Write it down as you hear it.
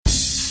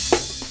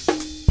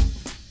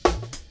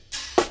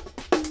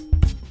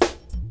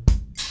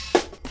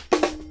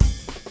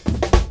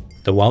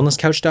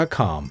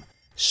TheWellnessCouch.com,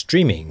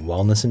 streaming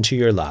wellness into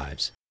your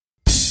lives.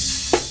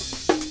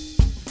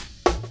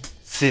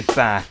 Sit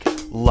back,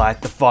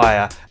 light the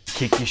fire,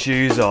 kick your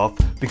shoes off,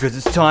 because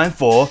it's time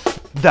for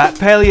That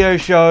Paleo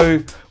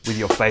Show with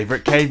your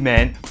favourite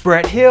caveman,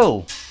 Brett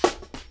Hill.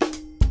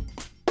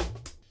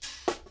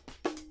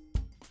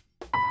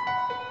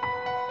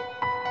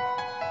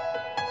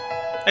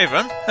 Hey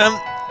everyone,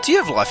 do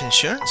you have life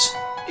insurance?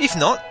 If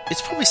not,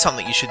 it's probably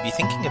something you should be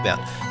thinking about,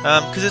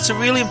 because it's a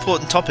really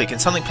important topic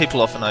and something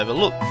people often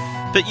overlook.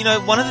 But you know,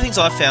 one of the things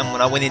I found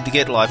when I went in to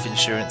get life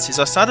insurance is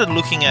I started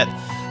looking at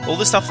all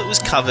the stuff that was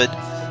covered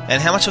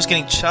and how much I was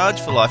getting charged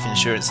for life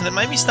insurance, and it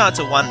made me start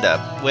to wonder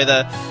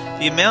whether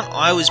the amount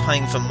I was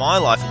paying for my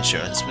life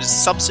insurance was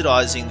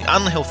subsidising the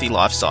unhealthy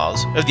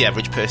lifestyles of the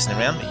average person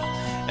around me.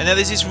 And now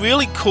there's this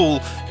really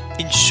cool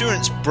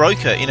insurance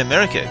broker in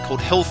America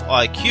called Health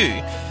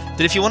IQ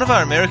that if you're one of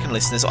our American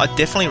listeners, I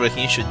definitely reckon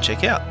you should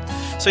check out.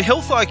 So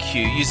Health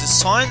IQ uses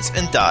science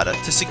and data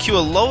to secure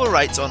lower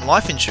rates on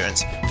life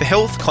insurance for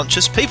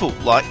health-conscious people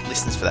like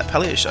listeners for That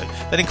Paleo Show.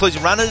 That includes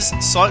runners,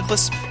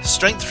 cyclists,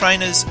 strength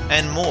trainers,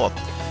 and more,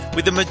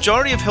 with the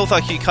majority of Health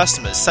IQ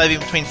customers saving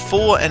between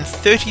 4 and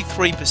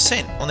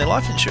 33% on their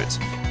life insurance,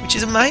 which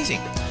is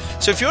amazing.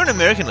 So if you're an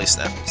American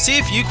listener, see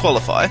if you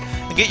qualify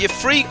and get your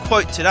free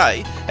quote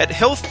today at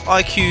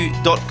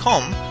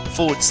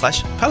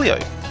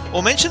healthiq.com/paleo.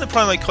 Or mention the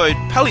promo code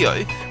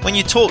PALEO when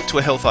you talk to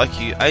a Health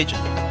IQ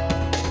agent.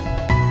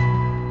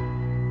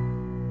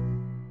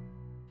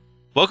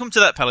 Welcome to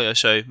That Paleo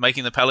Show,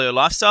 making the paleo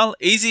lifestyle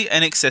easy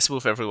and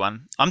accessible for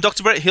everyone. I'm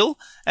Dr. Brett Hill,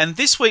 and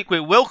this week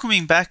we're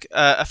welcoming back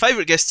a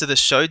favourite guest to the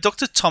show,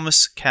 Dr.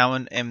 Thomas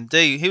Cowan,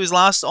 MD. He was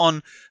last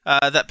on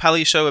That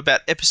Paleo Show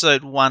about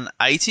episode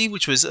 180,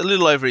 which was a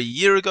little over a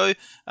year ago,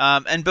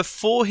 and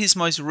before his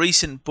most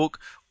recent book,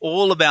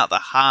 All About the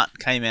Heart,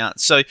 came out.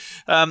 So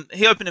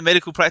he opened a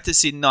medical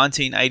practice in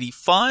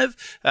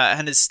 1985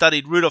 and has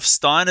studied Rudolf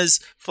Steiner's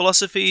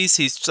philosophies.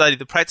 He's studied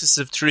the practices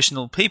of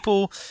traditional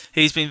people.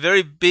 He's been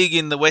very big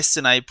in the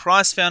Weston A.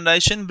 Price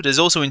Foundation, but is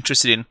also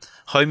interested in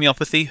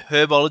homeopathy,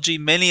 herbology,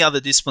 many other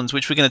disciplines,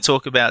 which we're going to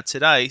talk about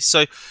today.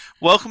 So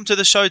welcome to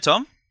the show,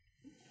 Tom.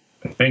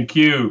 Thank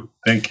you.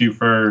 Thank you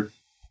for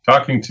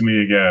talking to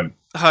me again.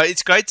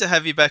 It's great to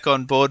have you back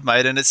on board,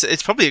 mate, and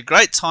it's probably a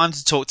great time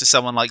to talk to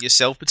someone like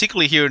yourself,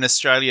 particularly here in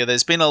Australia.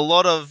 There's been a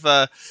lot of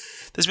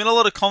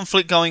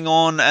conflict going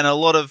on and a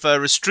lot of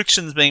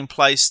restrictions being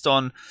placed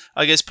on,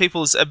 I guess,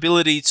 people's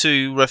ability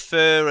to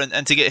refer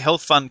and to get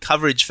health fund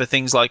coverage for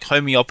things like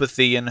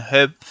homeopathy and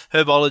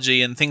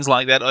herbology and things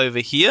like that over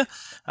here.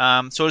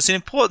 So it's an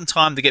important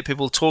time to get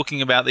people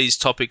talking about these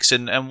topics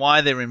and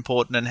why they're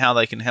important and how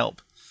they can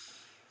help.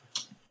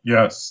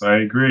 Yes, I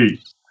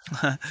agree.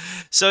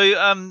 So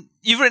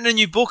you've written a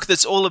new book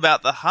that's all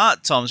about the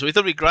heart, Tom, so we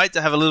thought it'd be great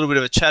to have a little bit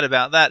of a chat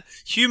about that.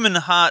 Human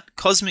Heart,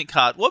 Cosmic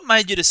Heart. What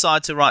made you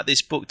decide to write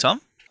this book,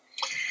 Tom?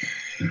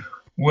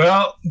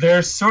 Well,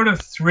 there's sort of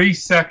three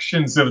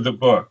sections of the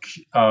book.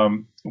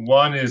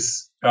 One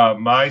is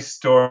my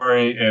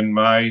story and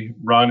my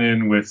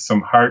run-in with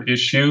some heart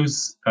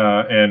issues,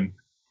 and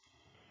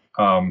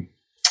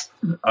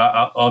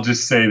I'll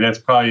just say that's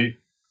probably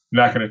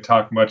not going to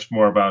talk much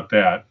more about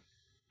that.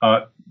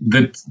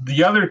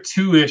 The other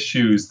two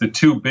issues, the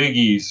two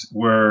biggies,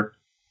 were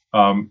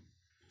the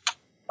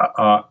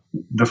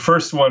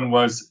first one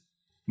was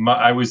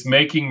I was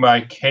making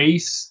my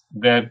case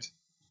that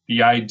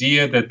the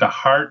idea that the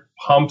heart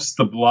pumps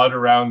the blood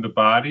around the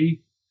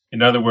body,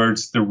 in other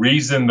words, the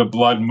reason the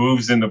blood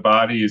moves in the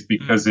body is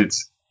because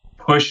it's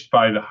pushed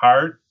by the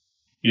heart,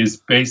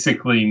 is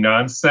basically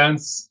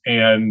nonsense,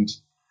 and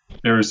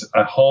there's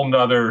a whole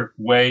nother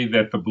way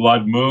that the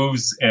blood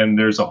moves, and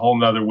there's a whole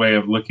nother way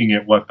of looking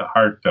at what the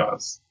heart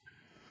does.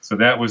 So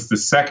that was the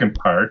second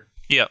part.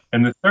 Yeah.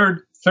 And the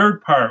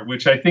third part,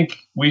 which I think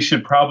we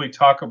should probably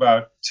talk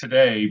about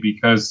today,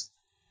 because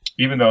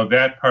even though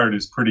that part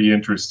is pretty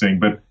interesting,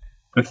 but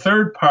the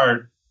third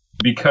part,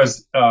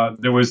 because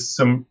there was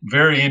some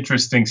very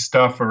interesting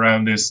stuff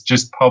around this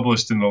just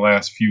published in the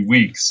last few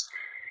weeks,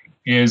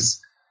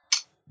 is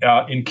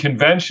in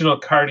conventional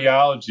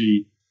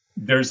cardiology,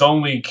 there's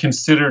only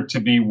considered to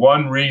be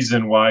one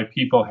reason why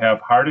people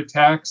have heart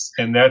attacks,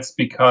 and that's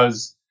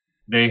because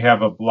they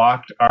have a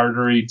blocked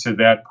artery to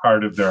that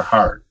part of their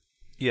heart.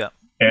 Yeah.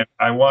 And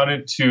I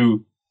wanted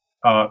to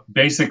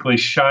basically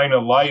shine a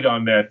light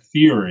on that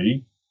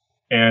theory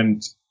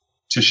and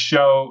to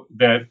show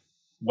that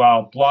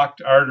while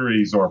blocked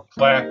arteries or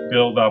plaque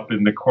buildup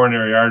in the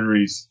coronary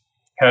arteries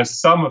has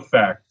some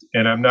effect,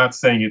 and I'm not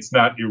saying it's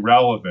not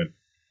irrelevant,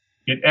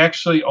 it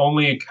actually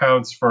only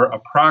accounts for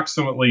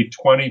approximately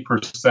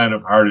 20%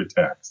 of heart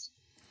attacks,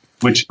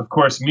 which of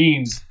course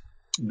means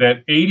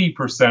that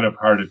 80% of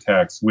heart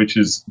attacks, which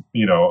is,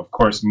 of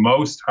course,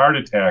 most heart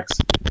attacks,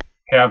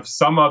 have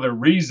some other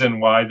reason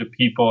why the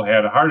people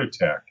had a heart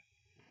attack.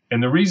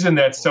 And the reason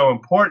that's so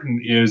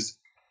important is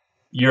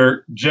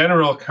your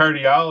general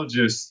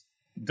cardiologist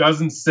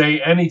doesn't say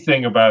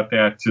anything about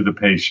that to the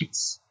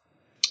patients.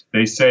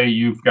 They say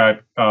you've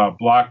got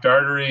blocked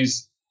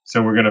arteries,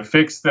 So we're going to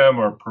fix them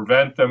or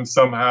prevent them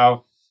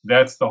somehow.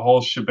 That's the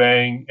whole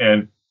shebang,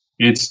 and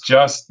it's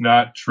just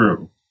not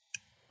true.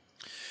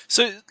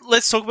 So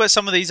let's talk about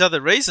some of these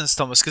other reasons,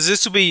 Thomas, because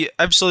this will be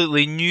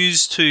absolutely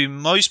news to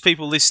most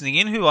people listening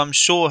in who I'm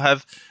sure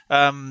have,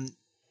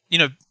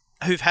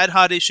 who've had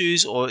heart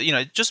issues, or,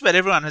 just about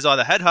everyone has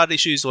either had heart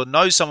issues or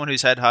knows someone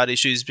who's had heart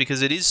issues,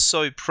 because it is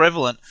so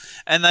prevalent.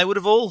 And they would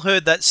have all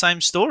heard that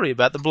same story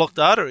about the blocked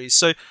arteries.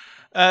 So,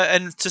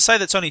 and to say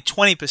that's only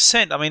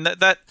 20%, I mean,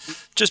 that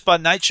just by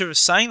nature of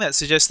saying that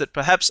suggests that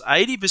perhaps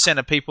 80%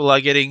 of people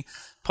are getting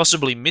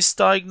possibly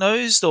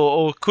misdiagnosed,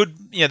 or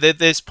could,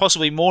 there's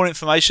possibly more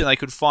information they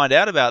could find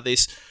out about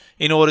this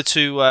in order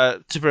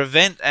to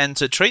prevent and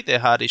to treat their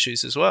heart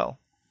issues as well.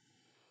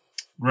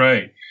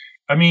 Right.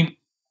 I mean,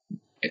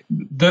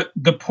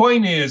 the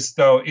point is,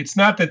 though, it's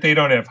not that they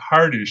don't have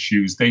heart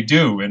issues. They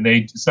do. And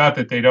it's not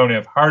that they don't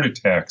have heart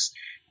attacks.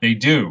 They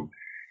do.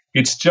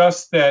 It's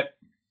just that,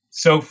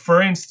 so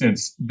for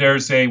instance,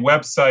 there's a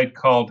website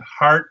called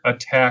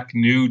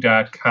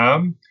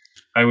heartattacknew.com.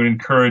 I would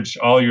encourage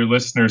all your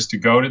listeners to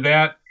go to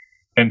that.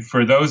 And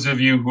for those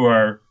of you who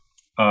are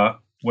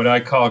what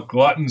I call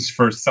gluttons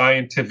for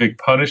scientific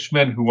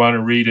punishment, who want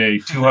to read a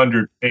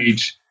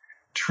 200-page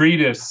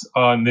treatise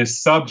on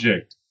this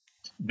subject,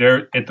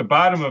 there at the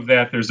bottom of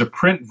that, there's a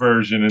print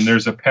version, and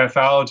there's a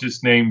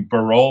pathologist named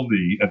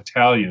Baroldi,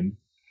 Italian,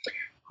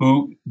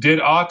 who did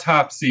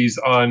autopsies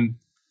on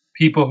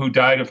people who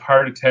died of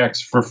heart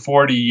attacks for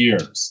 40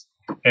 years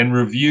and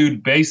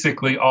reviewed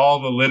basically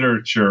all the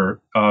literature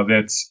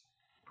that's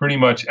pretty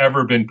much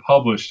ever been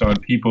published on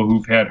people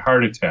who've had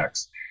heart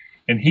attacks.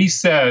 And he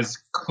says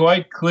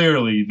quite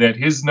clearly that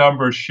his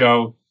numbers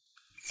show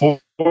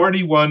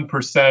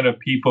 41% of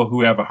people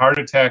who have a heart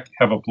attack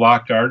have a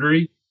blocked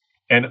artery.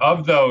 And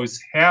of those,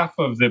 half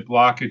of the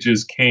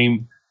blockages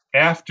came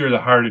after the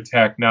heart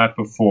attack, not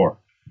before.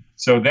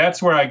 So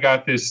that's where I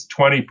got this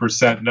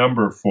 20%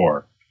 number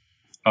from.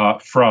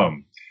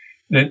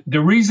 The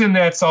reason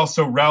that's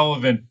also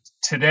relevant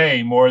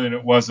today more than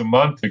it was a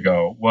month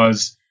ago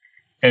was,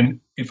 and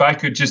if I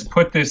could just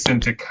put this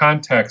into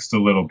context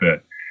a little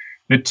bit,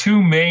 the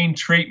two main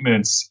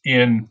treatments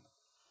in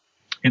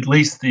at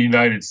least the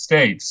United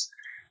States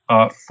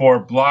for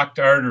blocked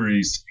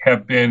arteries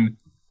have been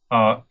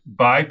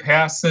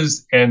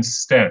bypasses and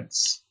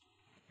stents.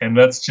 And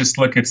let's just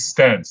look at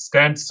stents.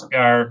 Stents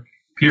are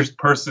a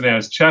person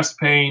has chest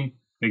pain.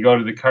 They go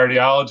to the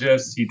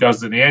cardiologist. He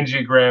does an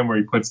angiogram where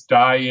he puts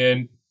dye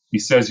in. He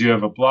says you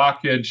have a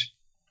blockage.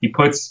 He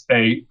puts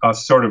a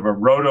sort of a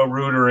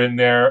roto-rooter in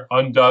there,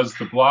 undoes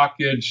the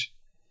blockage,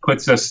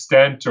 puts a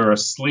stent or a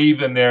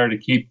sleeve in there to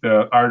keep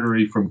the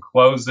artery from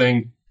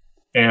closing,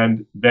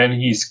 and then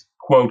he's,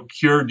 quote,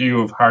 cured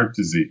you of heart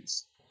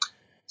disease.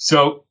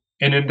 So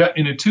in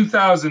a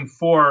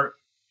 2004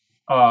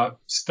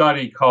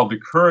 study called the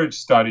Courage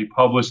Study,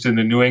 published in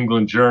the New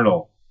England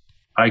Journal,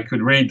 I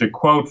could read the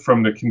quote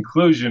from the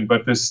conclusion,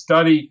 but the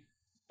study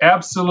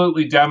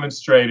absolutely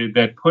demonstrated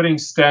that putting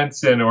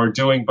stents in or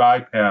doing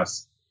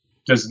bypass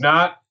does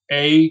not,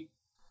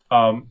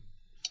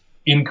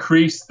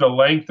 increase the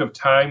length of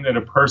time that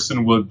a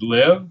person would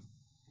live,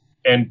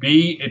 and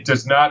B, it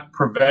does not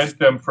prevent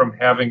them from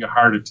having a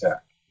heart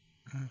attack,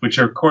 which,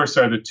 of course,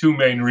 are the two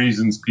main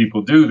reasons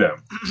people do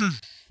them.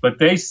 But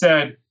they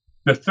said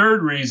the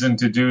third reason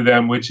to do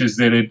them, which is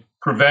that it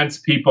prevents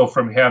people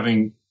from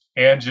having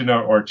angina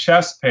or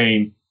chest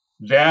pain,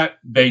 that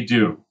they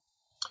do.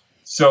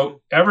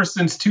 So ever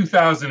since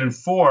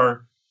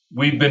 2004,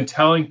 we've been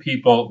telling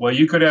people, well,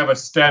 you could have a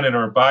stent in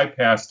or a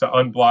bypass to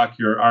unblock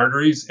your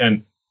arteries.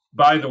 And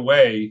by the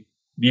way,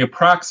 the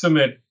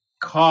approximate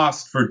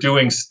cost for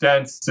doing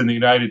stents in the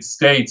United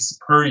States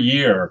per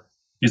year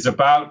is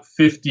about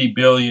 $50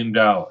 billion.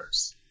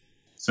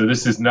 So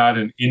this is not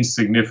an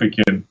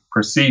insignificant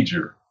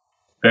procedure.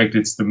 In fact,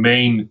 it's the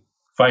main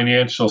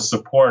financial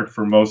support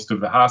for most of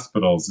the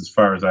hospitals, as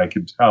far as I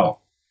can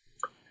tell.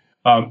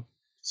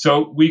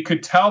 So we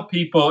could tell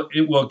people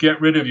it will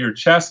get rid of your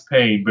chest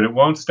pain, but it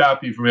won't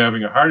stop you from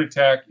having a heart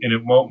attack, and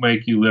it won't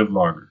make you live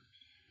longer.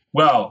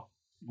 Well,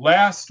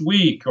 last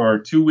week or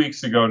 2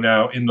 weeks ago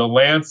now, in The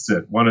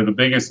Lancet, one of the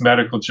biggest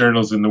medical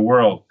journals in the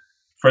world,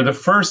 for the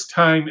first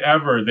time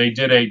ever, they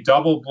did a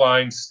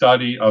double-blind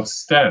study of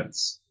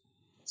stents.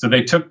 So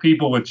they took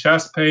people with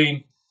chest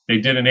pain, they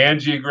did an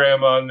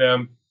angiogram on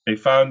them, they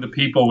found the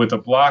people with a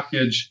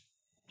blockage.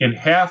 In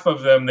half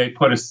of them, they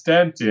put a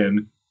stent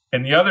in,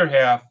 and the other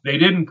half, they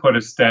didn't put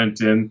a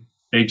stent in.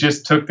 They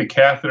just took the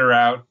catheter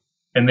out,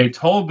 and they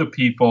told the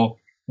people,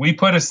 we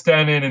put a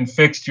stent in and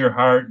fixed your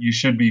heart, you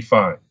should be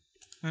fine.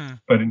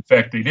 But in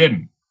fact, they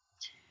didn't.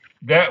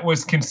 That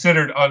was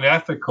considered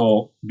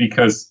unethical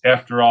because,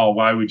 after all,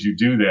 why would you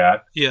do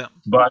that? Yeah.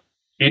 But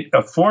it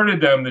afforded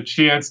them the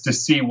chance to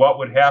see what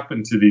would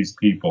happen to these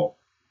people.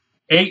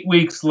 8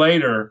 weeks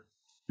later,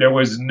 there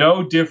was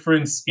no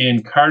difference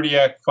in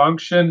cardiac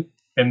function,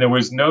 and there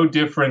was no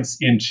difference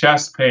in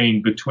chest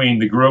pain between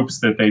the groups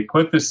that they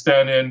put the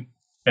stent in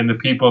and the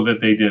people that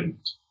they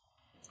didn't,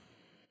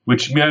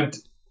 which meant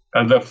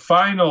the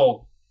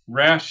final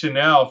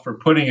rationale for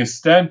putting a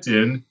stent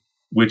in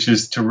which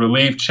is to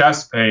relieve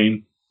chest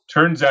pain,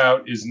 turns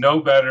out is no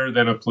better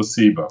than a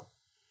placebo.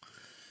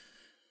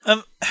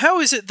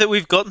 How is it that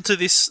we've gotten to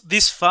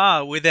this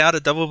far without a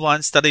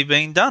double-blind study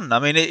being done? I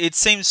mean, it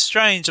seems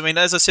strange. I mean,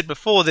 as I said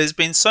before, there's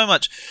been so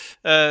much,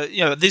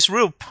 this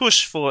real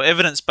push for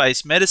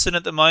evidence-based medicine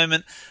at the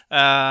moment,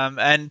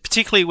 and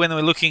particularly when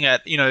we're looking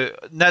at,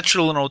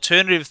 natural and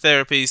alternative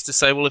therapies to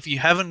say, well, if you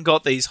haven't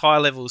got these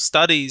high-level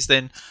studies,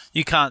 then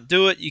you can't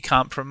do it, you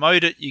can't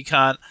promote it, you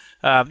can't,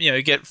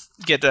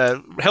 get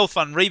health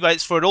fund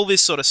rebates for it, all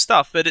this sort of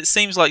stuff. But it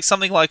seems like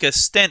something like a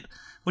stent,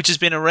 which has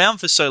been around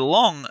for so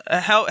long,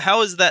 how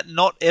has that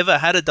not ever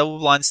had a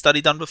double-blind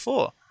study done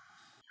before?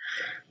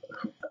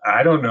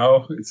 I don't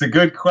know. It's a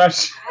good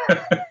question.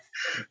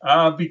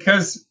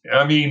 Because,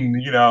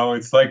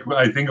 it's like,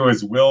 I think it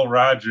was Will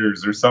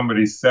Rogers or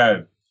somebody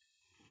said,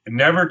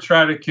 never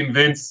try to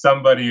convince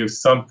somebody of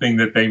something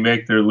that they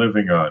make their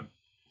living on.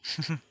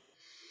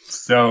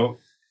 So,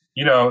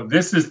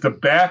 this is the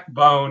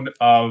backbone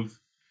of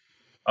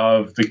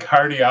the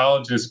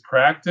cardiologist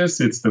practice.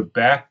 It's the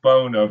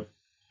backbone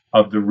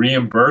of the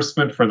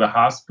reimbursement for the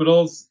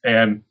hospitals,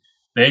 and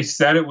they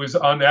said it was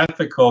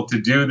unethical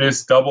to do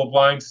this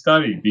double-blind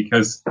study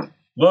because,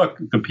 look,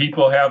 the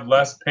people have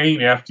less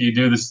pain after you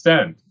do the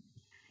stent.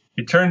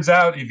 It turns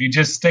out if you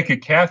just stick a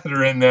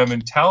catheter in them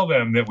and tell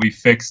them that we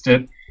fixed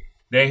it,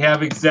 they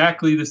have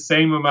exactly the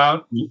same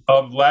amount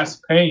of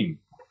less pain.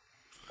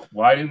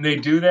 Why didn't they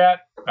do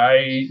that?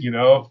 They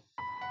don't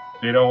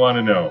want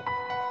to know.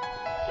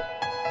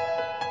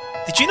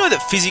 Did you know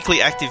that physically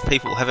active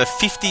people have a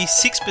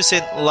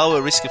 56%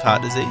 lower risk of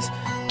heart disease,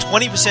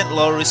 20%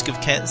 lower risk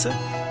of cancer,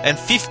 and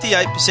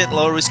 58%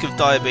 lower risk of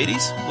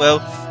diabetes?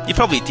 Well, you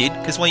probably did,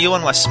 because you're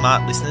one of my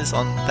smart listeners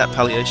on That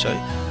Paleo Show.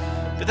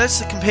 But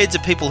that's compared to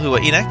people who are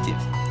inactive.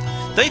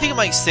 Don't you think it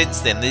makes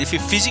sense then that if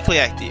you're physically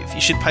active, you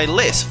should pay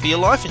less for your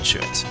life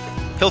insurance?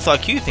 Health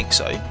IQ thinks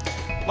so.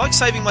 Like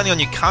saving money on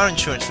your car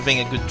insurance for being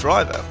a good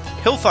driver,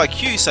 Health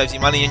IQ saves you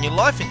money on your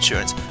life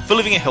insurance for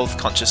living a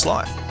health-conscious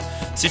life.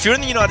 So if you're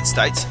in the United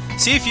States,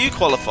 see if you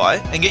qualify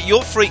and get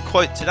your free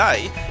quote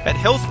today at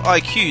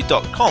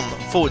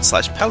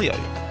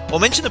healthiq.com/paleo, or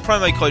mention the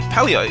promo code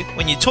paleo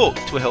when you talk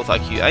to a Health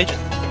IQ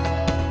agent.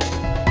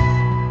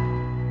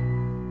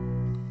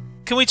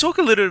 Can we talk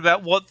a little bit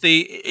about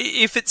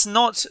if it's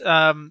not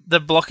the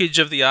blockage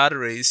of the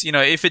arteries,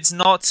 if it's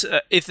not,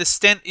 if the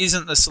stent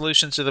isn't the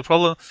solution to the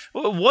problem,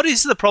 what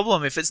is the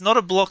problem? If it's not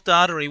a blocked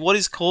artery, what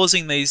is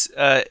causing these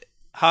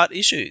heart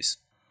issues?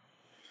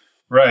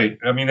 Right.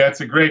 I mean, that's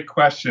a great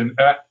question.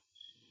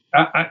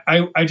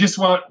 I just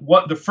want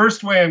the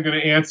first way I'm going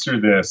to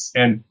answer this,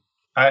 and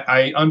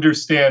I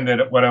understand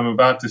that what I'm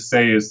about to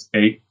say is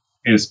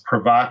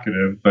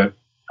provocative, but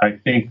I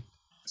think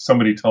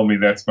somebody told me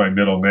that's my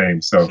middle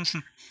name. So,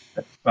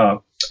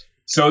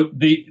 so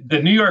the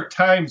New York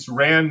Times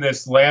ran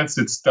this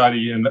Lancet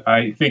study, and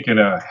I think in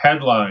a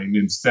headline,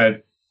 and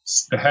said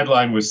the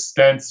headline was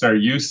 "Stents are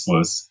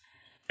useless."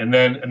 And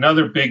then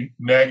another big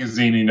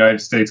magazine in the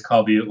United States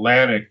called The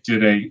Atlantic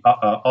did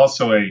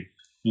also a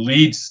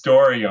lead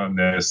story on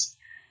this.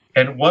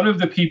 And one of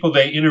the people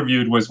they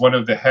interviewed was one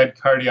of the head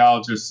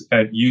cardiologists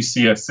at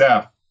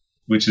UCSF,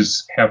 which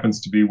happens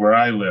to be where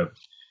I live.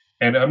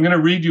 And I'm going to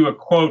read you a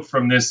quote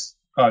from this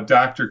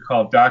doctor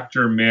called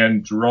Dr.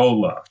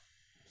 Mandrola.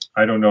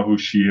 I don't know who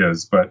she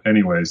is, but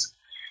anyways.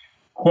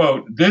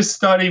 Quote, "This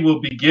study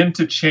will begin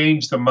to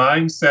change the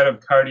mindset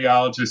of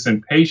cardiologists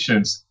and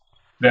patients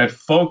that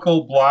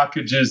focal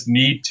blockages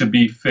need to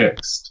be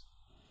fixed.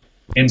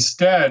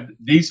 Instead,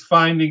 these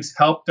findings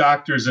help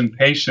doctors and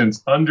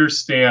patients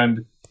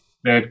understand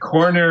that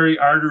coronary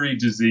artery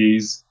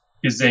disease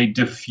is a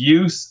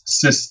diffuse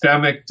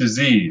systemic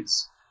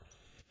disease.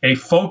 A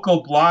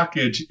focal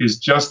blockage is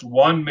just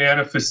one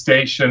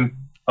manifestation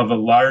of a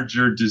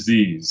larger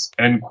disease,"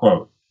 end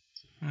quote.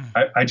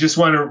 I just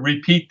want to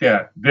repeat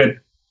that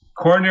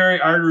coronary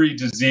artery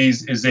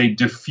disease is a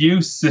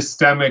diffuse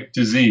systemic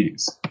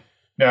disease.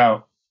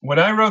 Now, when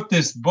I wrote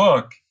this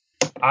book,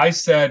 I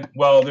said,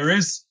 well, there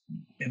is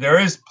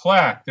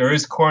plaque, there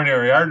is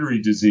coronary artery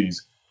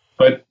disease,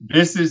 but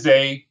this is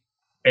a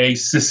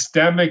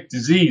systemic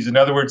disease. In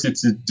other words,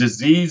 it's a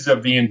disease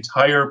of the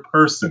entire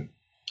person.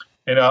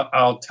 And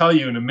I'll tell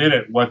you in a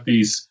minute what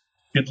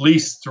at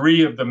least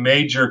three of the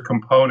major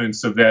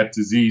components of that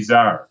disease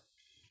are.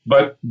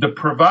 But the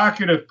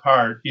provocative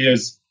part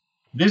is,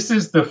 this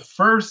is the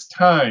first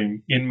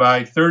time in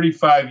my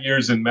 35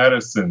 years in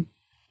medicine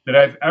that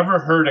I've ever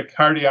heard a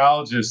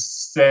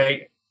cardiologist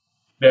say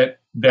that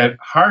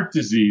heart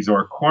disease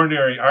or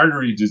coronary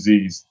artery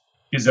disease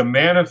is a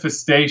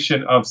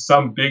manifestation of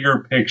some bigger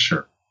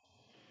picture.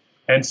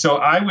 And so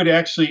I would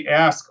actually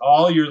ask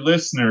all your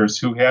listeners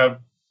who have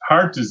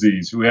heart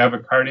disease, who have a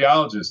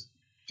cardiologist,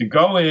 to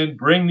go in,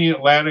 bring the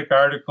Atlantic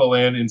article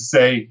in and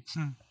say,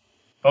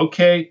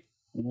 okay,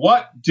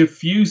 what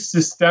diffuse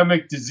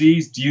systemic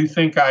disease do you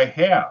think I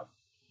have?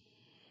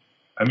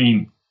 I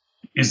mean,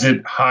 is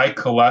it high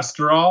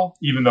cholesterol,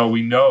 even though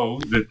we know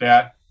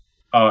that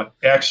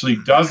actually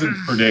doesn't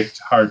predict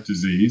heart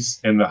disease,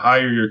 and the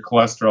higher your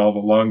cholesterol, the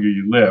longer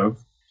you live?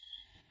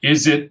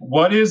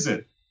 What is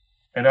it?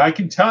 And I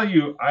can tell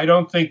you, I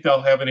don't think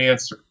they'll have an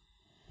answer.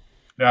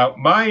 Now,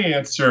 my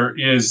answer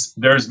is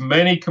there's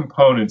many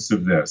components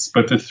of this,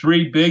 but the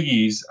three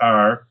biggies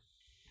are,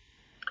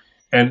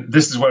 and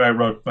this is what I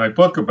wrote my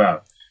book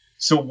about.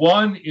 So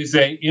one is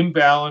an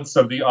imbalance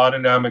of the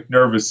autonomic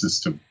nervous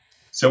system.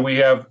 So we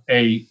have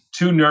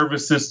two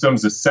nervous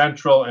systems, a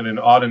central and an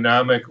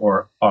autonomic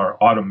or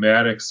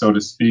automatic, so to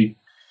speak,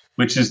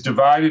 which is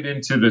divided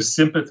into the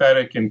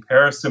sympathetic and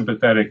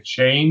parasympathetic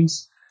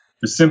chains.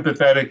 The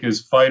sympathetic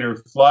is fight or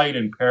flight,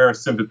 and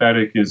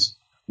parasympathetic is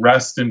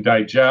rest and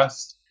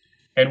digest.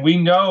 And we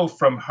know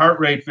from heart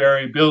rate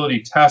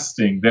variability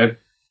testing that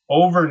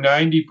over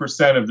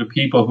 90% of the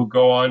people who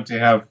go on to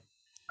have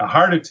a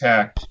heart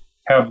attack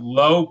have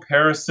low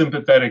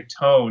parasympathetic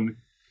tone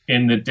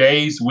in the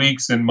days,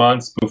 weeks, and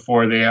months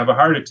before they have a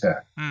heart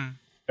attack.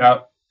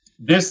 Now,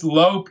 this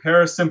low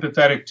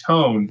parasympathetic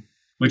tone,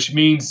 which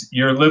means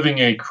you're living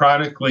a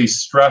chronically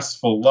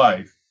stressful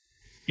life,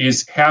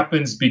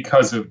 happens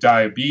because of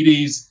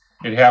diabetes.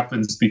 It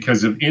happens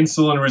because of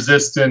insulin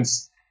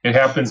resistance. It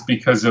happens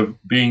because of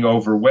being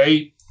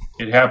overweight.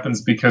 It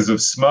happens because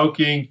of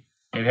smoking.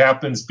 It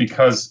happens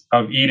because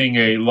of eating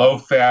a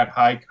low-fat,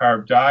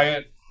 high-carb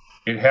diet.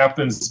 It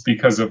happens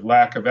because of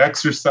lack of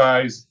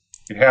exercise.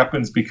 It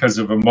happens because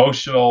of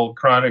emotional,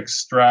 chronic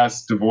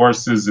stress,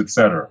 divorces,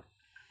 etc.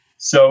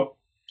 So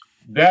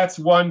that's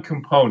one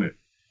component.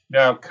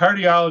 Now,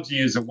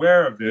 cardiology is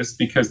aware of this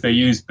because they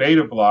use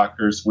beta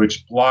blockers,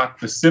 which block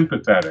the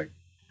sympathetic.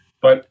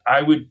 But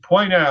I would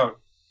point out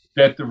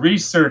that the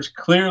research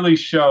clearly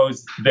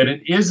shows that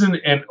it isn't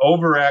an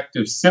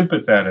overactive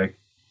sympathetic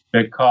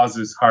that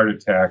causes heart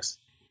attacks.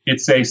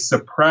 It's a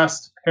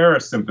suppressed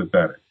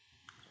parasympathetic.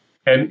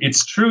 And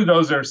it's true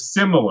those are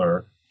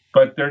similar,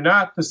 but they're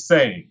not the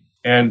same.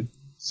 And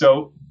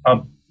so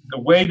the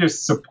way to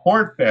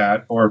support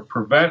that or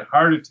prevent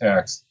heart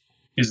attacks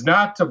is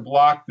not to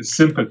block the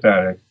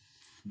sympathetic,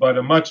 but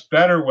a much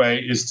better way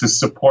is to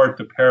support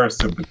the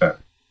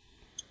parasympathetic.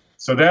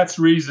 So that's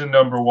reason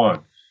number one.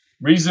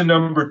 Reason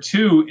number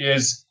two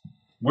is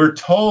we're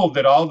told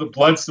that all the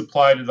blood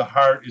supply to the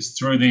heart is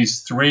through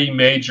these three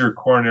major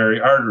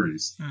coronary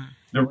arteries.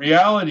 The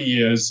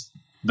reality is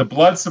the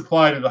blood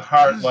supply to the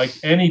heart, like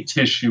any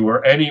tissue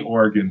or any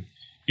organ,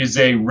 is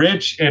a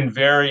rich and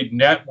varied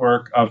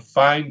network of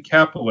fine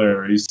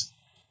capillaries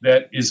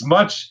that is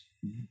much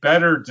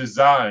better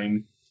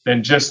designed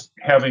than just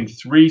having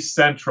three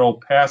central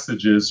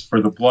passages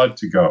for the blood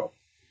to go.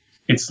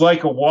 It's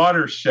like a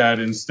watershed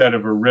instead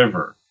of a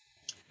river.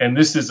 And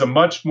this is a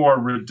much more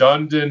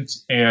redundant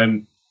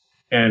and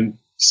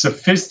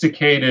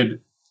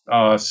sophisticated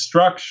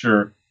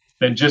structure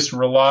than just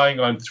relying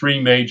on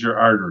three major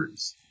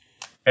arteries.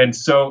 And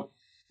so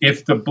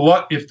if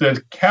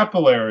the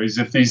capillaries,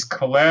 if these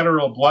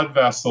collateral blood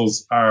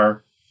vessels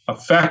are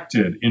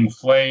affected,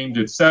 inflamed,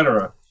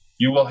 etc.,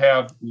 you will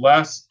have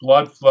less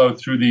blood flow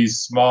through these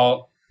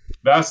small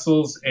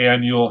vessels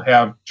and you'll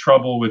have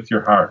trouble with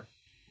your heart.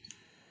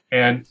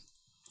 And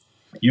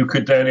you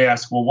could then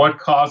ask, well, what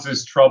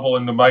causes trouble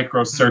in the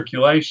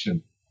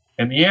microcirculation?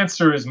 And the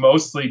answer is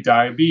mostly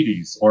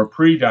diabetes or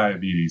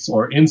prediabetes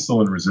or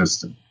insulin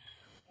resistant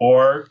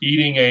or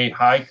eating a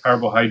high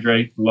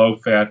carbohydrate, low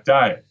fat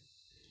diet.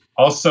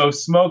 Also,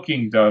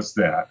 smoking does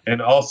that,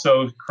 and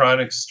also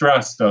chronic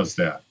stress does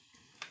that.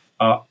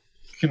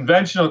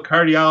 Conventional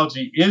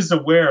cardiology is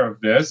aware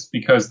of this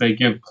because they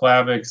give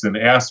Plavix and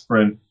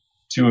aspirin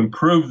to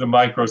improve the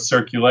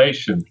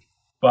microcirculation,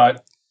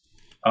 but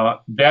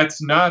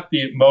that's not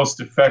the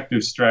most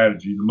effective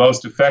strategy. The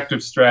most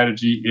effective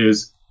strategy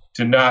is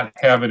to not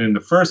have it in the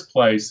first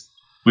place,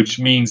 which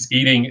means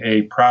eating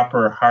a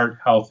proper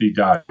heart-healthy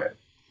diet.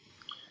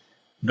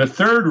 The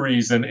third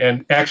reason,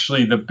 and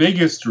actually the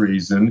biggest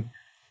reason,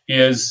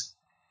 is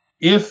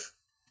if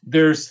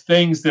there's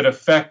things that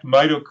affect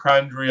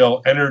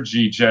mitochondrial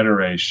energy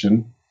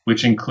generation,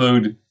 which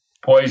include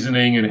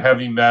poisoning and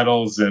heavy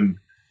metals and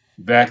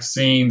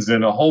vaccines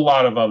and a whole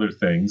lot of other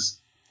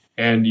things,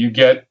 and you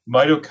get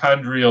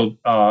mitochondrial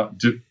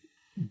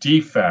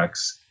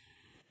defects,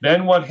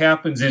 then what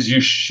happens is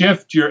you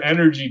shift your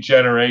energy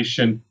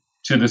generation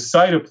to the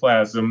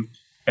cytoplasm,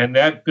 and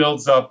that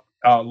builds up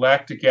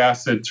lactic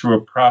acid through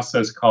a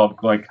process called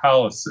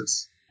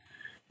glycolysis.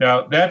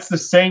 Now, that's the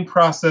same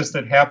process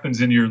that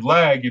happens in your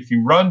leg. If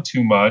you run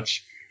too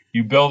much,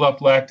 you build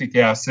up lactic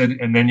acid,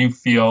 and then you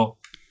feel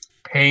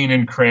pain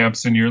and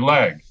cramps in your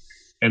leg.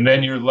 And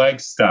then your leg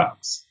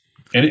stops.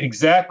 And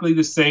exactly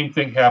the same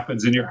thing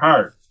happens in your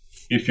heart.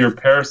 If your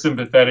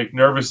parasympathetic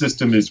nervous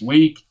system is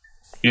weak,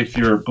 if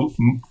your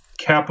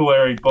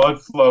capillary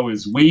blood flow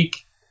is weak,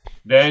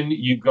 then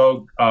you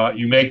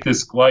make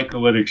this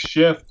glycolytic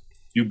shift,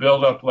 you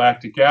build up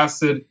lactic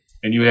acid,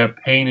 and you have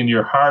pain in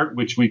your heart,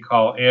 which we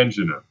call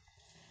angina.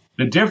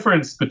 The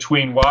difference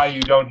between why you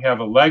don't have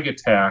a leg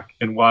attack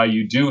and why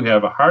you do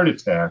have a heart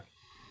attack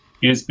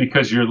is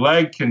because your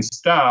leg can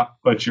stop,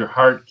 but your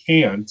heart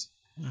can't.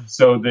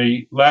 So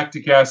the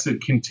lactic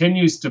acid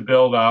continues to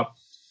build up.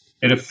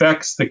 It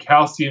affects the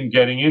calcium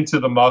getting into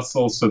the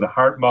muscle, so the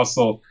heart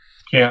muscle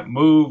can't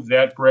move.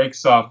 That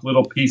breaks off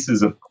little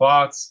pieces of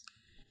clots,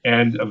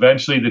 and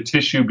eventually the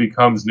tissue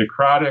becomes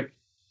necrotic,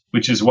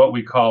 which is what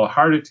we call a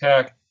heart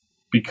attack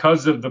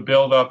because of the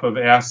buildup of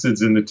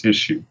acids in the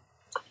tissue.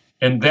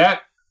 And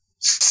that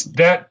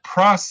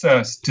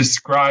process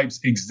describes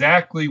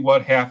exactly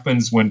what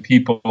happens when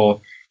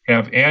people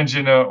have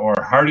angina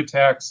or heart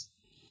attacks,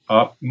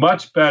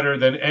 much better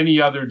than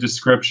any other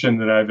description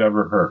that I've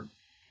ever heard.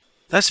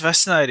 That's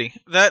fascinating.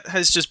 That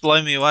has just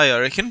blown me away, I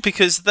reckon,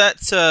 because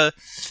that's a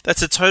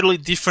totally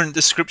different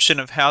description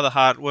of how the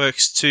heart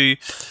works to,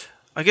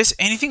 I guess,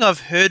 anything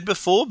I've heard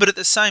before. But at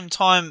the same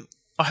time,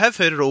 I have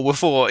heard it all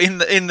before. In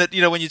that,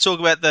 when you talk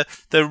about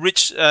the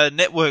rich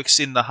networks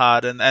in the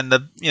heart and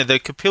the the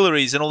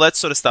capillaries and all that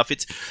sort of stuff,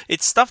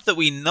 it's stuff that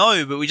we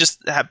know, but we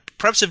just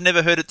perhaps have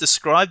never heard it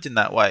described in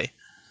that way.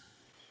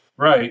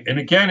 Right. And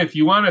again, if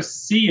you want to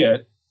see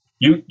it,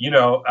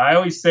 I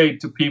always say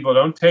to people,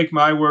 don't take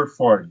my word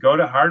for it. Go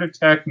to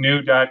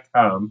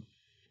heartattacknew.com,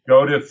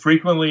 go to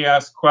frequently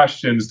asked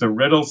questions, the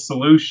riddle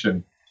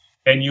solution,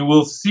 and you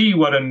will see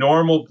what a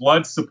normal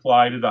blood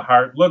supply to the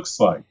heart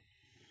looks like.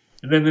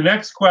 And then the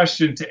next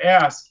question to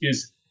ask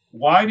is,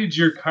 why did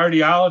your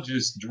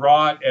cardiologist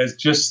draw it as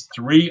just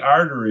 3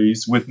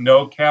 arteries with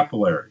no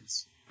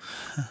capillaries?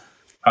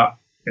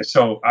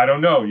 So I don't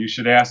know. You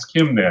should ask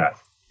him that.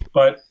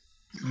 But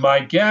my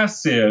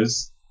guess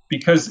is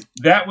because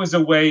that was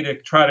a way to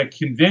try to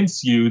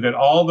convince you that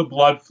all the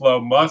blood flow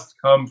must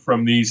come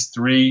from these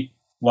 3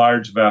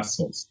 large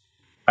vessels.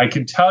 I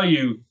can tell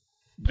you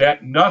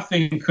that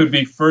nothing could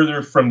be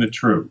further from the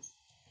truth,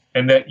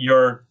 and that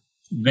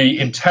the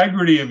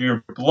integrity of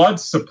your blood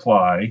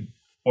supply,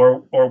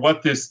 or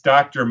what this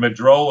Dr.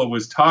 Madrola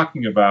was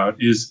talking about,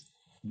 is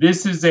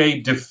this is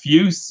a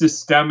diffuse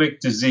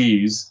systemic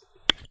disease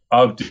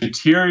of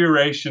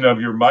deterioration of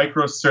your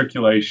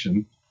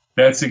microcirculation.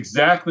 That's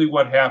exactly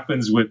what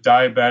happens with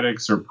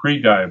diabetics or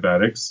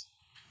pre-diabetics.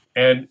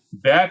 And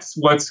that's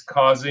what's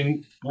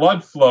causing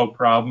blood flow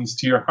problems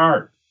to your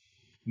heart.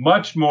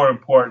 Much more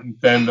important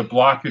than the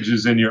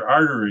blockages in your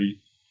artery,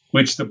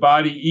 which the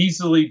body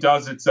easily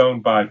does its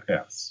own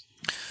bypass.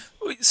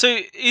 So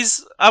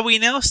are we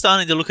now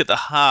starting to look at the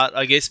heart,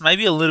 I guess,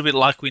 maybe a little bit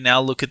like we now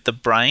look at the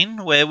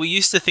brain, where we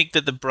used to think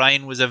that the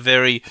brain was a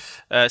very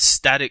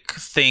static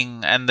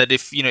thing, and that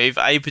if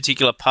a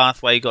particular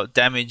pathway got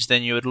damaged,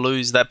 then you would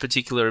lose that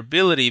particular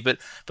ability. But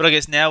I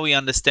guess now we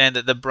understand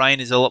that the brain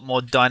is a lot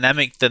more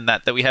dynamic than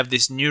that we have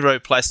this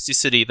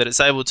neuroplasticity, that it's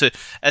able to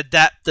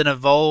adapt and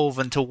evolve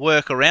and to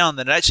work around,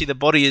 and actually the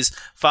body is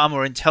far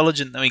more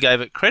intelligent than we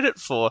gave it credit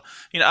for.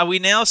 Are we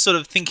now sort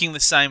of thinking the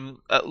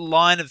same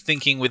line of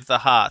thinking with the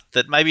heart,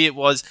 that maybe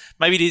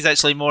it is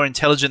actually more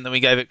intelligent than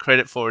we gave it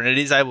credit for, and it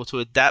is able to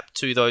adapt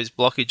to those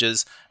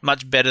blockages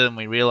much better than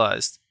we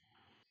realized?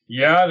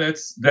 Yeah,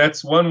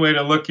 that's one way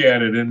to look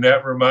at it, and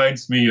that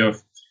reminds me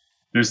of,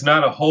 there's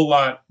not a whole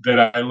lot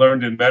that I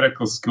learned in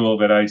medical school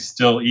that I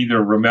still either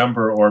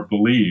remember or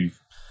believe.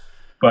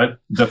 But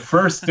the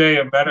first day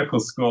of medical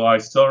school, I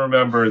still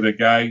remember the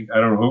guy, I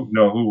don't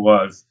know who it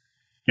was,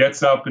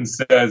 gets up and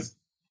says,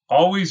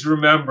 always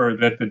remember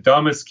that the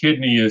dumbest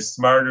kidney is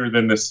smarter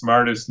than the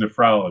smartest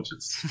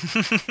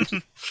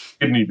nephrologist,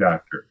 kidney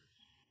doctor.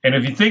 And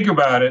if you think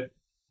about it,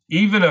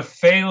 even a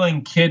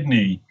failing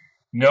kidney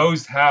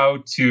knows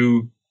how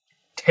to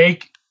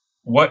take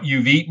what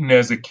you've eaten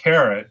as a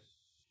carrot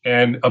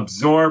and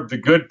absorb the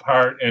good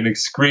part and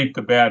excrete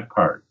the bad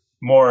part,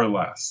 more or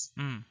less.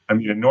 I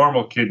mean, a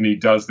normal kidney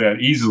does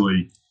that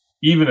easily.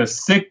 Even a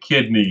sick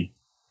kidney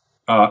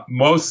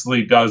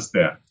mostly does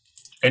that.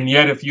 And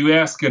yet, if you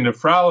ask a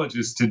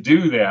nephrologist to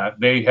do that,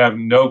 they have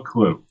no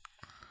clue.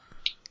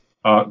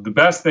 The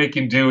best they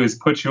can do is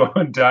put you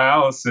on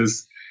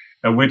dialysis,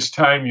 at which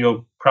time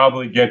you'll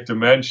probably get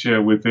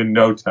dementia within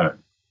no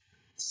time.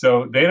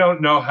 So they don't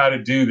know how to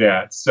do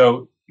that.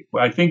 So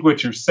I think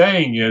what you're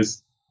saying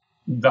is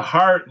the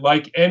heart,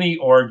 like any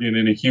organ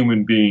in a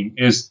human being,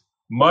 is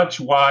much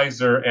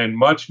wiser and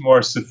much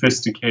more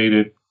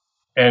sophisticated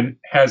and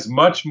has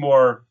much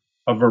more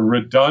of a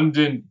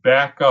redundant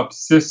backup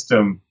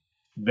system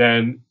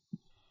than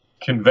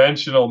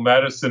conventional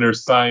medicine or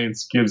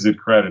science gives it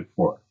credit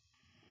for.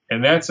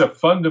 And that's a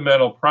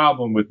fundamental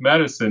problem with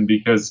medicine,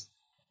 because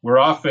we're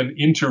often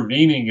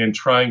intervening and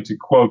trying to,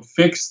 quote,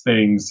 fix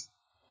things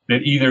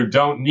that either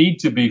don't need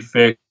to be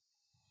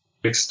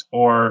fixed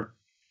or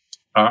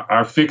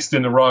are fixed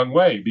in the wrong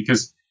way.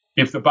 Because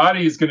if the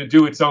body is going to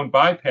do its own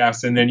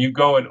bypass and then you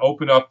go and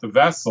open up the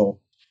vessel,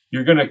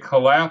 you're going to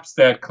collapse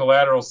that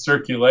collateral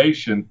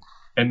circulation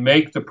and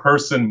make the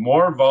person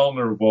more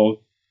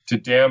vulnerable to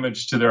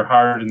damage to their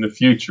heart in the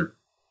future.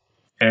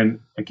 And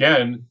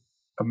again,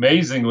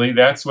 amazingly,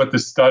 that's what the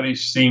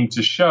studies seem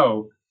to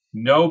show.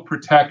 No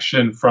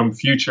protection from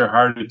future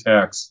heart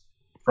attacks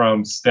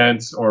from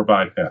stents or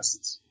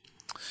bypasses.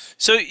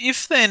 So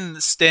if then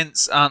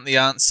stents aren't the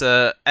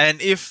answer, and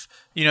if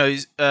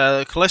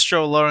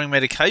cholesterol-lowering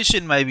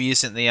medication maybe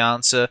isn't the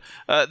answer,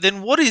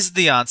 then what is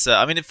the answer?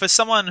 I mean, for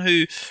someone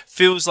who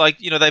feels like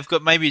they've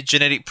got maybe a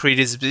genetic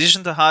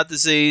predisposition to heart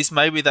disease,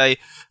 maybe they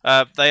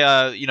are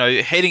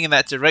heading in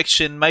that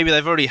direction, maybe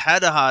they've already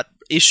had a heart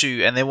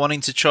issue and they're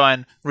wanting to try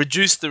and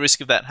reduce the risk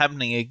of that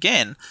happening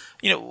again.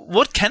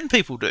 What can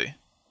people do?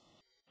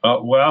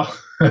 Well,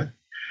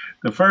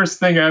 the first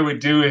thing I would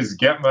do is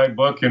get my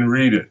book and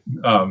read it.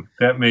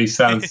 That may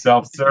sound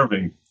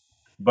self-serving,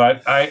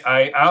 but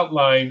I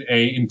outline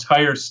an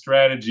entire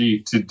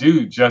strategy to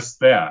do just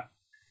that.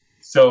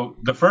 So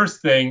the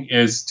first thing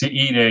is to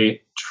eat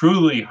a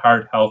truly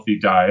heart-healthy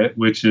diet,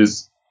 which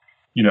is,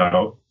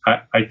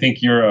 I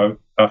think you're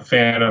a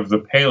fan of the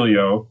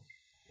paleo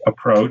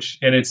approach,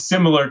 and it's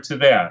similar to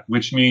that,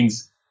 which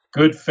means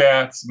good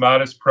fats,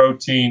 modest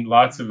protein,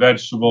 lots of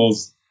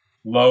vegetables,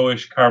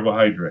 lowish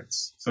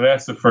carbohydrates. So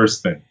that's the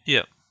first thing.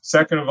 Yeah.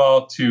 Second of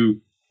all, to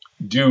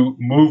do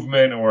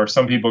movement, or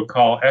some people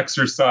call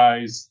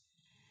exercise,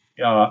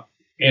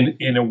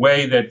 in a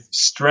way that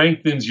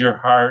strengthens your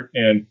heart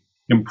and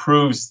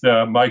improves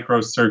the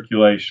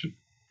microcirculation.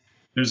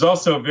 There's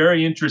also a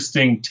very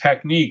interesting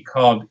technique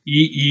called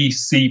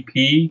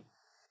EECP.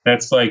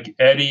 That's like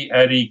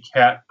Eddie,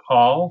 Cat,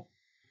 Paul,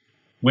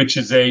 which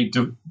is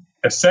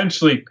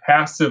essentially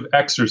passive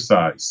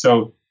exercise.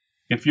 So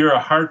if you're a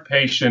heart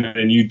patient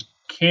and you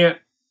can't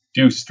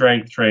do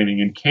strength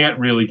training and can't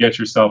really get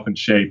yourself in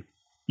shape,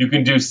 you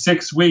can do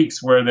 7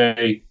 weeks where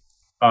they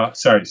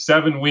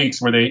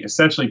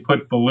essentially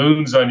put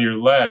balloons on your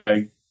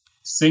leg,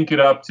 sync it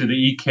up to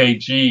the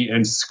EKG,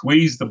 and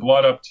squeeze the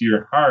blood up to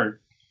your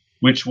heart,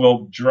 which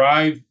will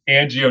drive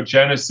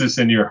angiogenesis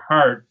in your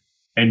heart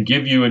and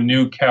give you a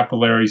new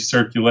capillary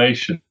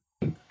circulation.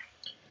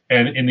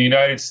 And in the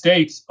United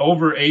States,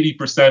 over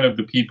 80% of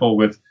the people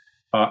with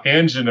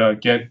angina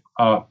get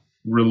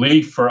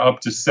relief for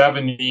up to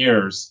 7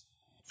 years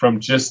from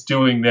just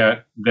doing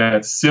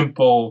that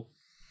simple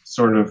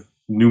sort of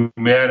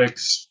pneumatic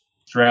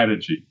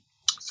strategy.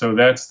 So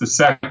that's the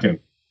second.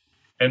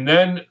 And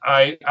then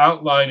I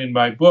outline in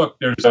my book,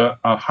 there's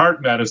a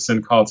heart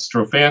medicine called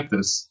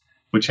Strophanthus,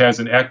 which has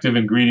an active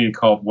ingredient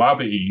called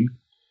waba'ine.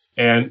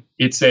 And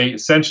it's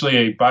essentially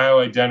a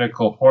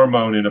bioidentical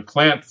hormone in a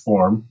plant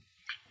form.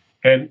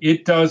 And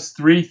it does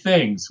 3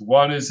 things.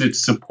 One is it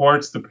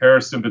supports the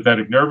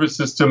parasympathetic nervous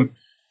system.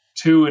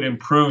 2, it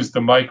improves the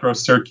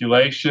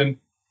microcirculation.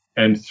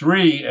 And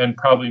 3, and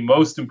probably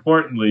most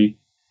importantly,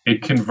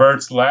 it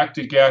converts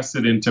lactic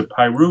acid into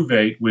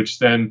pyruvate, which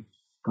then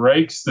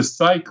breaks the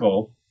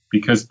cycle,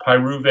 because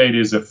pyruvate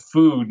is a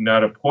food,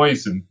 not a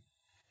poison.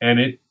 And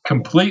it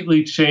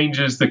completely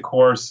changes the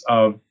course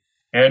of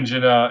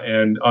angina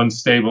and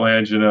unstable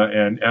angina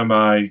and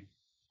MI,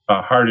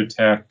 heart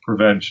attack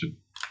prevention.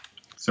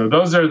 So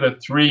those are the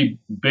 3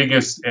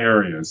 biggest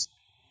areas,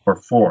 or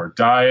 4: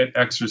 diet,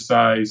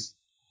 exercise,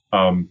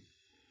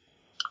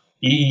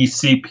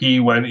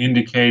 EECP when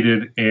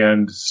indicated,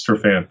 and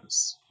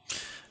Strophanthus.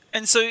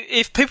 And so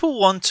if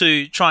people want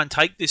to try and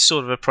take this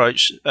sort of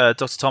approach,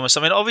 Dr. Thomas,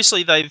 I mean,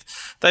 obviously they've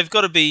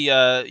got to be,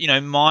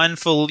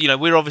 mindful.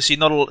 We're obviously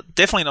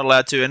definitely not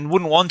allowed to, and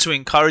wouldn't want to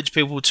encourage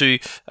people to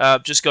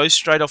just go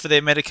straight off of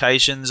their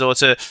medications, or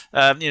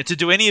to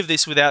do any of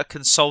this without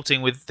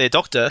consulting with their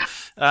doctor.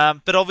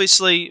 But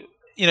obviously,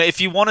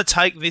 if you want to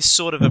take this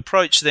sort of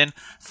approach, then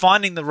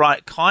finding the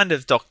right kind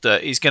of doctor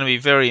is going to be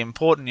very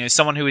important.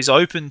 Someone who is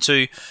open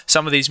to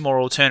some of these more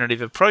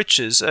alternative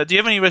approaches. Do you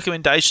have any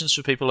recommendations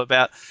for people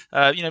about,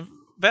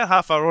 about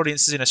half our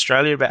audience is in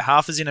Australia, about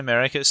half is in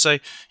America. So,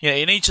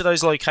 in each of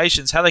those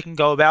locations, how they can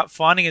go about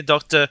finding a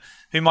doctor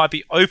who might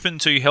be open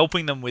to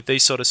helping them with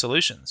these sort of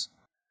solutions?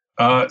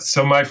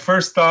 So my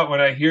first thought when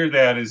I hear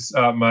that is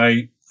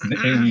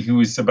who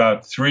is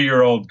about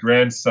 3-year-old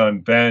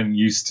grandson, Ben,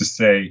 used to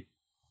say,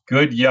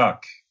 "Good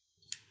yuck."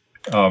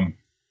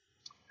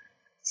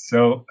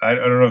 So I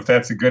don't know if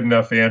that's a good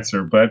enough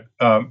answer, but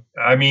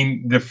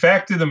the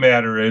fact of the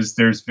matter is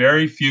there's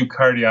very few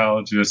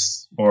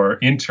cardiologists or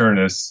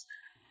internists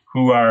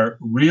who are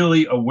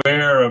really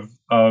aware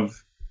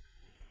of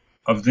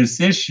this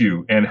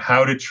issue and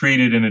how to treat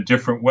it in a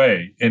different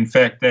way. In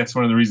fact, that's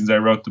one of the reasons I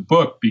wrote the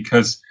book,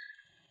 because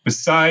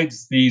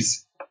besides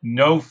these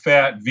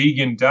no-fat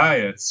vegan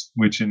diets,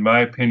 which in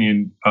my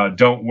opinion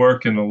don't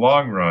work in the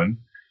long run,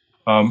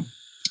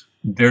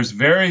 there's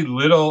very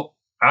little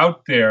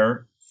out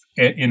there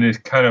in a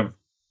kind of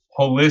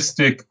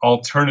holistic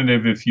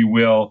alternative, if you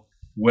will,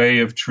 way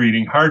of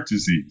treating heart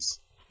disease.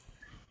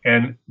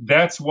 And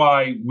that's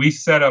why we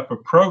set up a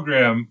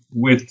program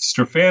with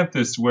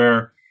Strophanthus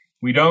where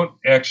we don't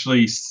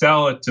actually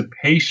sell it to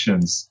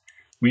patients.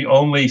 We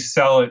only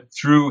sell it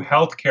through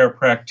healthcare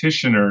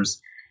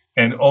practitioners,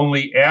 and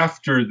only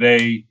after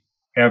they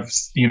have,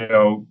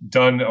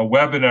 done a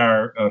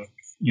webinar, a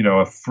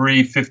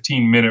free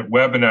 15-minute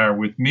webinar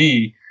with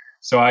me,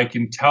 so I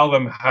can tell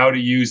them how to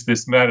use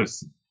this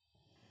medicine.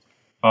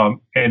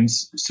 And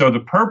so the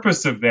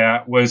purpose of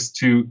that was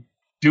to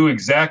do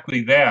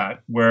exactly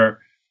that, where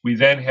we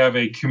then have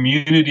a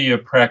community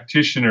of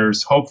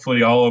practitioners,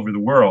 hopefully all over the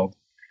world,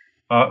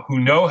 who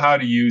know how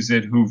to use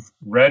it, who've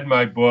read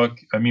my book.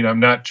 I mean, I'm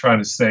not trying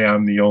to say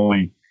I'm the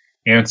only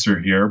answer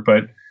here,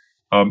 but,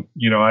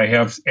 I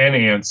have an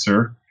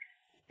answer.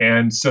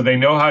 And so they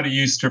know how to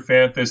use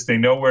Sterfanthus, they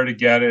know where to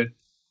get it,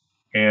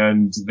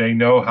 and they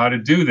know how to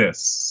do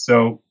this.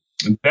 So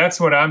that's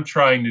what I'm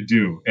trying to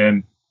do.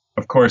 And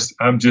of course,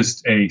 I'm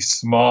just a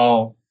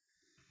small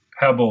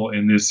pebble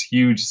in this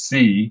huge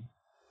sea.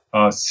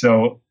 I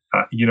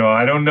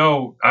don't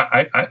know.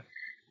 I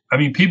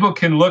mean, people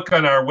can look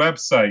on our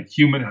website,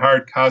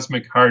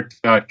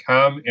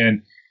 humanheartcosmicheart.com,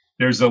 and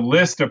there's a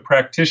list of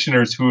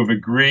practitioners who have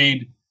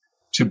agreed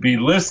to be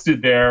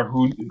listed there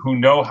who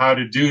know how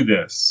to do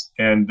this.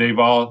 And they've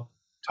all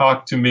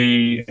talked to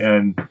me,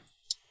 and,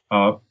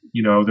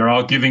 they're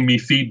all giving me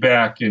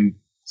feedback and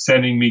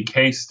sending me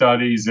case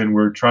studies, and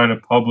we're trying to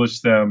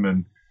publish them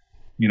and,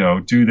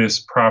 do this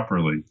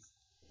properly.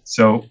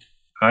 So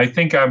I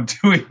think I'm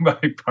doing my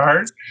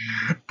part,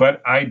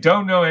 but I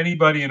don't know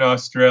anybody in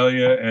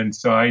Australia, and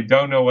so I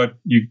don't know what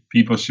you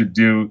people should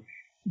do.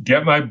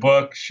 Get my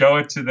book, show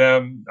it to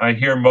them. I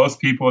hear most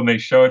people, when they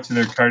show it to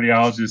their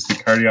cardiologist, the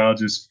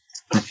cardiologist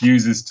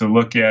refuses to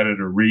look at it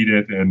or read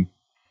it, and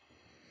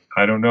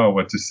I don't know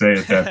what to say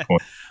at that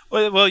point.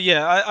 Well,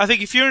 yeah. I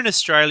think if you're in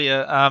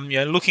Australia,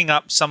 looking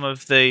up some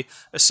of the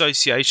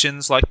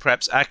associations, like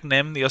perhaps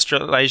ACNEM, the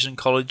Australasian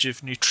College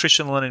of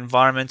Nutritional and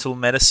Environmental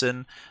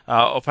Medicine,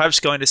 or perhaps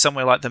going to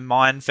somewhere like the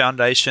Mind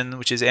Foundation,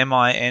 which is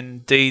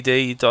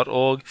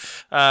MINDD.org,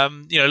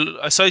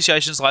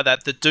 associations like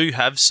that do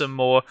have some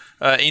more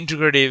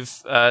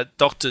integrative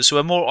doctors who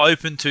are more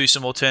open to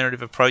some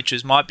alternative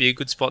approaches might be a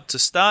good spot to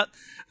start.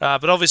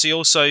 But obviously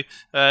also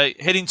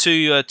heading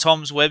to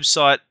Tom's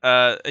website,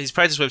 his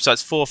practice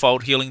website's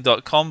fourfoldhealing.com,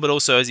 but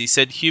also, as he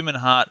said,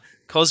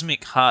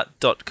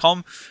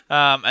 humanheartcosmicheart.com,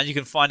 and you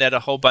can find out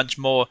a whole bunch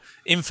more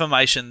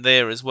information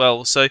there as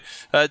well. So,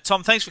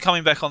 Tom, thanks for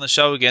coming back on the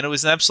show again. It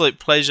was an absolute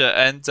pleasure,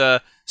 and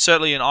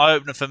certainly an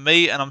eye-opener for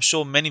me, and I'm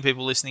sure many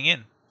people listening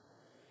in.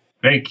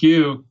 Thank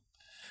you.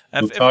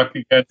 We'll talk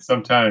again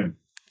sometime.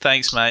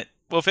 Thanks, mate.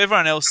 Well, for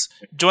everyone else,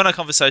 join our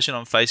conversation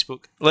on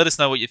Facebook. Let us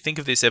know what you think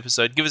of this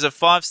episode. Give us a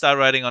 5-star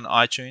rating on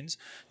iTunes.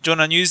 Join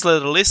our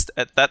newsletter list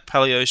at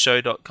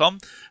thatpaleoshow.com.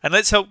 And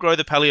let's help grow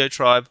the Paleo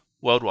tribe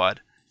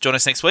worldwide. Join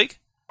us next week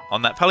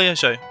on That Paleo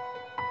Show.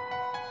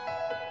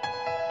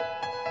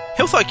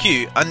 Health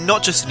IQ are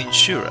not just an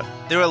insurer.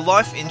 They're a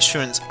life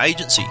insurance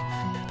agency.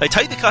 They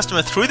take the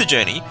customer through the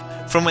journey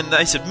from when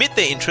they submit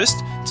their interest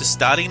to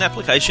starting an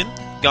application,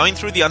 going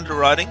through the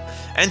underwriting,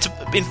 and to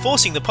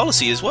enforcing the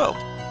policy as well.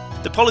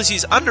 The policy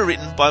is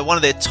underwritten by one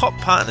of their top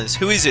partners,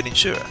 who is an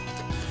insurer.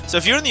 So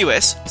if you're in the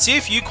US, see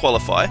if you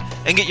qualify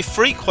and get your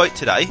free quote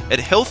today at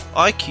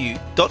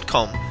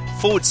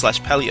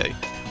healthiq.com/paleo,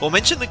 or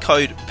mention the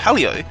code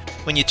PALEO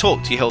when you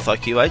talk to your Health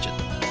IQ agent.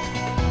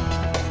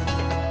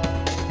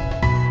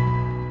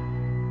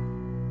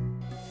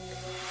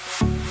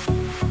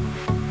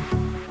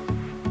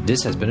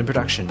 This has been a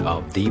production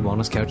of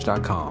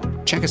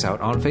TheWellnessCouch.com. Check us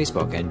out on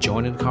Facebook and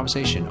join in the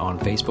conversation on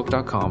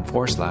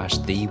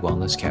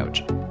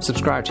Facebook.com/TheWellnessCouch.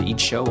 Subscribe to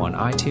each show on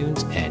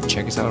iTunes and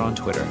check us out on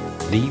Twitter.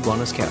 The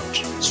Wellness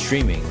Couch,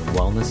 streaming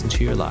wellness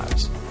into your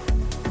lives.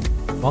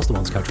 Whilst the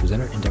Wellness Couch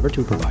presenter endeavor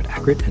to provide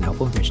accurate and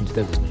helpful information to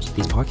their listeners,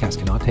 these podcasts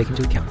cannot take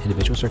into account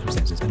individual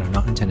circumstances and are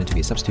not intended to be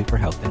a substitute for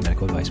health and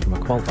medical advice from a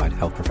qualified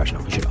health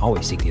professional. You should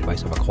always seek the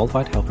advice of a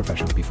qualified health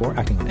professional before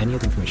acting on any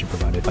of the information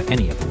provided by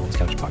any of the Wellness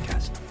Couch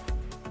podcasts.